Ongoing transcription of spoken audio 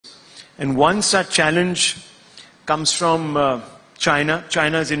And one such challenge comes from China,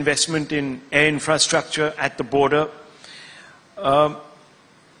 China's investment in air infrastructure at the border.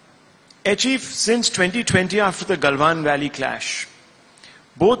 Air Chief, since 2020, after the Galwan Valley clash,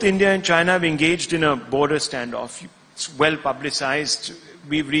 both India and China have engaged in a border standoff. It's well publicized.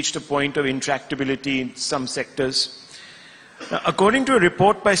 We've reached a point of intractability in some sectors. Now, according to a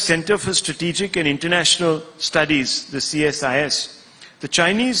report by Center for Strategic and International Studies, the CSIS, the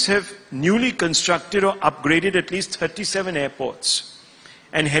Chinese have newly constructed or upgraded at least 37 airports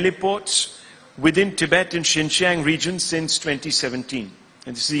and heliports within Tibet and Xinjiang regions since 2017.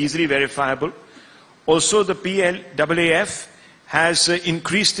 And this is easily verifiable. Also, the PLAAF has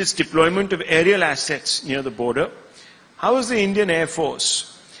increased its deployment of aerial assets near the border. How is the Indian Air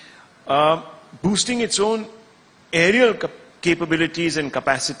Force boosting its own aerial capabilities and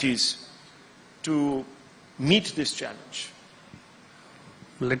capacities to meet this challenge?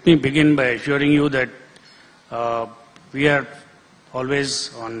 Let me begin by assuring you that we are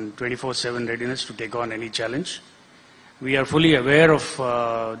always on 24/7 readiness to take on any challenge. We are fully aware of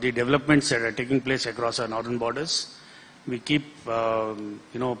the developments that are taking place across our northern borders. We keep,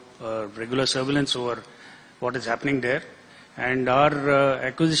 regular surveillance over what is happening there. And our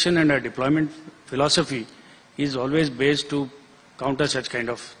acquisition and our deployment philosophy is always based to counter such kind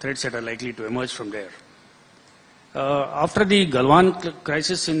of threats that are likely to emerge from there. After the Galwan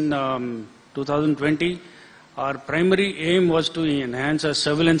crisis in 2020, our primary aim was to enhance our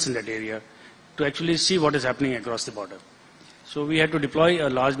surveillance in that area, to actually see what is happening across the border. So we had to deploy a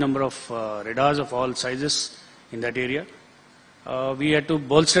large number of radars of all sizes in that area. We had to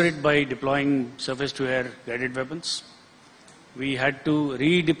bolster it by deploying surface-to-air guided weapons. We had to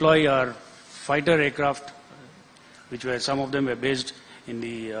redeploy our fighter aircraft, which were, some of them were based in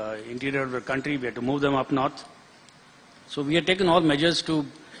the interior of the country. We had to move them up north. So we had taken all measures to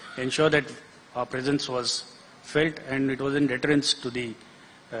ensure that our presence was felt and it was in deterrence to the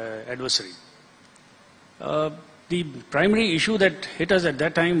adversary. The primary issue that hit us at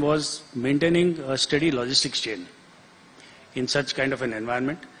that time was maintaining a steady logistics chain in such kind of an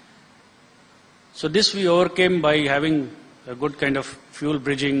environment. So this we overcame by having a good kind of fuel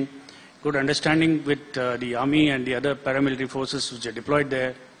bridging, good understanding with the army and the other paramilitary forces which are deployed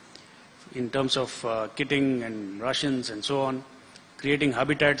there in terms of kitting and rations and so on, creating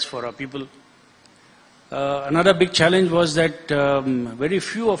habitats for our people. Another big challenge was that very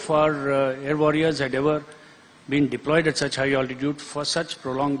few of our air warriors had ever been deployed at such high altitude for such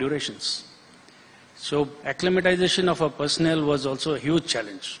prolonged durations. So acclimatization of our personnel was also a huge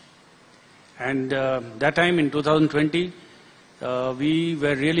challenge. And that time in 2020, we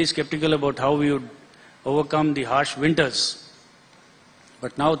were really skeptical about how we would overcome the harsh winters.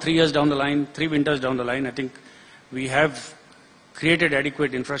 But now 3 years down the line, 3 winters down the line, I think we have created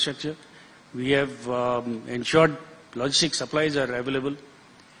adequate infrastructure. We have ensured logistic supplies are available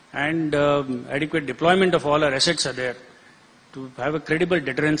and adequate deployment of all our assets are there to have a credible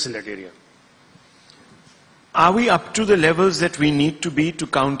deterrence in that area. Are we up to the levels that we need to be to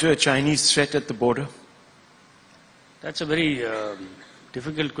counter a Chinese threat at the border? That's a very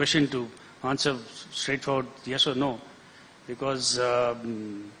difficult question to answer straightforward yes or no, because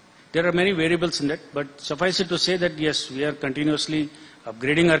there are many variables in that, but suffice it to say that yes, we are continuously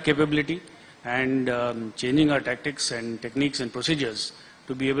upgrading our capability and changing our tactics and techniques and procedures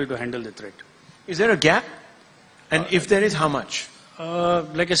to be able to handle the threat. Is there a gap? And if there is, how much?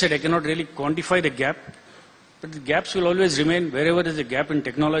 Like I said, I cannot really quantify the gap, but the gaps will always remain. Wherever there is a gap in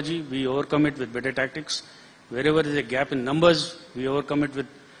technology, we overcome it with better tactics. Wherever there is a gap in numbers, we overcome it with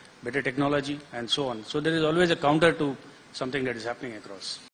better technology and so on. So there is always a counter to something that is happening across.